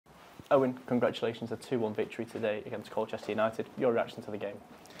Eoghan, congratulations, a 2-1 victory today against Colchester United. Your reaction to the game?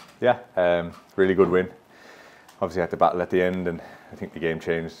 Yeah, really good win. Obviously had to battle at the end, and I think the game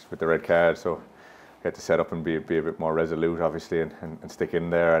changed with the red card, so we had to set up and be a bit more resolute, obviously, and stick in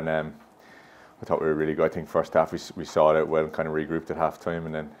there. And I thought we were really good. I think first half we saw it well, kind of regrouped at half time,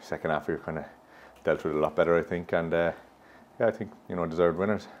 and then second half we kind of dealt with it a lot better, I think. And yeah, I think deserved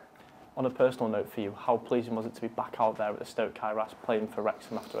winners. On a personal note for you, how pleasing was it to be back out there at the Stoke Kairas playing for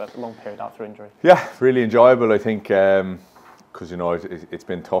Wrexham after a long period after injury? Yeah, really enjoyable, I think, because it's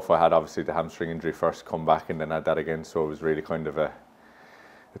been tough. I had obviously the hamstring injury first, come back, and then had that again, so it was really kind of a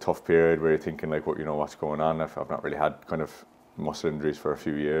tough period where you're thinking like, what's going on? I've not really had kind of muscle injuries for a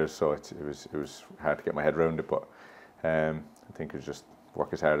few years, so it was hard to get my head around it, but I think it's just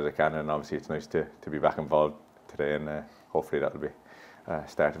work as hard as I can, and obviously it's nice to be back involved today, and hopefully that'll be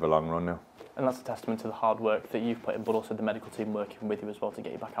start of a long run now. And that's a testament to the hard work that you've put in, but also the medical team working with you as well to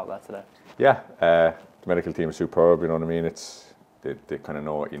get you back out there today. Yeah, the medical team is superb, you know what I mean? They kind of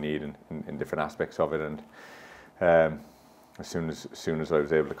know what you need in different aspects of it, and as soon as I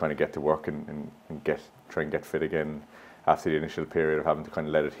was able to kind of get to work and try and get fit again after the initial period of having to kind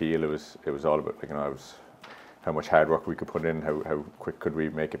of let it heal, it was all about how much hard work we could put in, how quick could we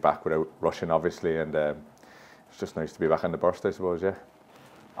make it back without rushing, obviously, and it's just nice to be back on the burst, I suppose. Yeah.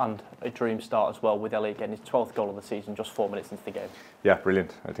 And a dream start as well with Elliot getting his 12th goal of the season just 4 minutes into the game. Yeah,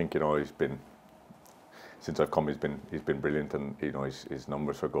 brilliant. I think he's been, since I've come, he's been brilliant, and his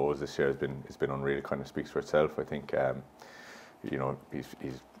numbers for goals this year has been unreal. Kind of speaks for itself. I think he's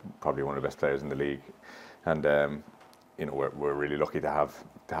probably one of the best players in the league, and we're really lucky to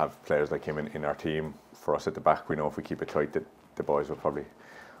have players like him in our team. For us at the back, we know if we keep it tight that the boys will probably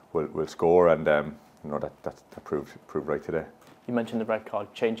will score, and that proved right today. You mentioned the red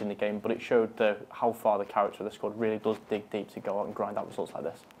card changing the game, but it showed how far the character of the squad really does dig deep to go out and grind out results like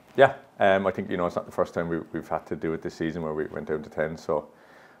this. Yeah, I think it's not the first time we've had to do it this season where we went down to 10. So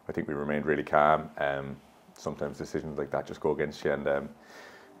I think we remained really calm. Sometimes decisions like that just go against you, and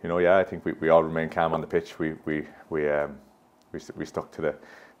I think we all remained calm on the pitch. We stuck to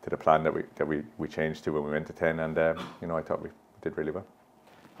the plan that we changed to when we went to 10, and I thought we did really well.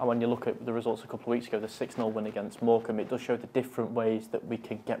 And when you look at the results a couple of weeks ago, the 6-0 win against Morecambe, it does show the different ways that we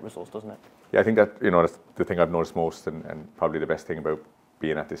can get results, doesn't it? Yeah, I think that that's the thing I've noticed most, and probably the best thing about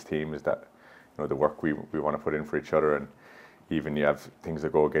being at this team is that the work we want to put in for each other, and even you have things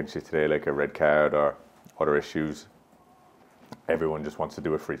that go against you today, like a red card or other issues. Everyone just wants to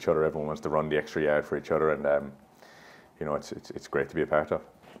do it for each other. Everyone wants to run the extra yard for each other, and it's great to be a part of.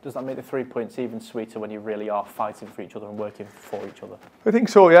 Does that make the 3 points even sweeter when you really are fighting for each other and working for each other? I think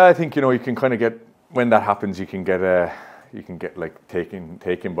so. Yeah, I think you can kind of get, when that happens, you can get like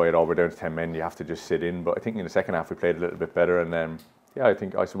taken by it all. We're down to 10 men. You have to just sit in. But I think in the second half we played a little bit better, and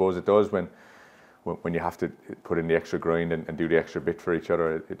I suppose it does when you have to put in the extra grind and do the extra bit for each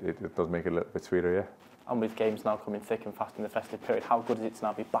other. It does make it a little bit sweeter. Yeah. And with games now coming thick and fast in the festive period, how good is it to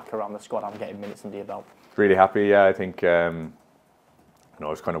now be back around the squad and getting minutes under your belt? Really happy. Yeah, I think. I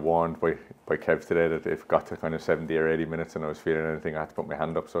was kind of warned by Kev today that if it got to kind of 70 or 80 minutes and I was feeling anything, I had to put my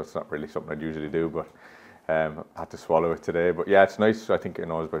hand up. So it's not really something I'd usually do, but I had to swallow it today. But yeah, it's nice. I think it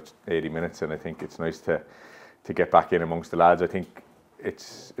was about 80 minutes, and I think it's nice to get back in amongst the lads. I think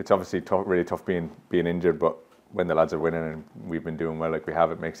it's obviously really tough being injured, but when the lads are winning and we've been doing well like we have,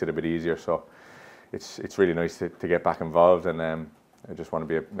 it makes it a bit easier. So it's really nice to get back involved, and I just want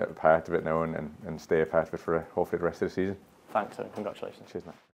to be a part of it now and stay a part of it for hopefully the rest of the season. Thanks, and congratulations. Cheers, mate.